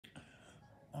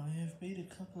I have made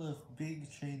a couple of big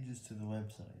changes to the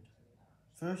website.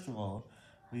 First of all,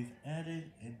 we've added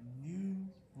a new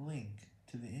link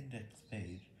to the index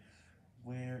page,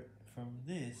 where from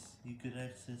this you could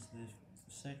access the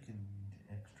second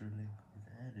extra link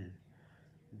we've added,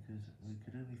 because we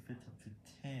could only fit up to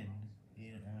 10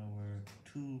 in our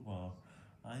toolbar.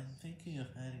 I'm thinking of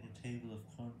adding a table of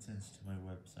contents to my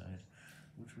website,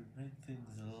 which would make things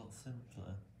a lot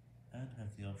simpler, and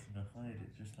have the option to hide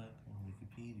it, just like on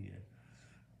Wikipedia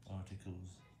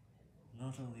articles.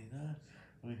 Not only that,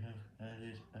 we have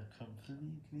added a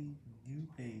completely new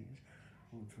page,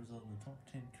 which was on the top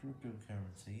 10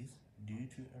 cryptocurrencies due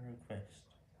to a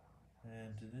request.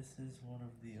 And this is one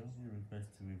of the only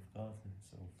requests we've gotten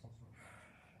so far.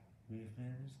 We've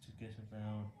managed to get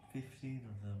about 15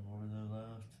 of them over the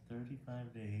last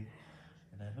 35 days,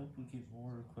 and I hope we get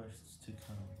more requests to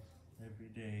come.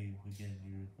 Every day we get a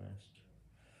new request.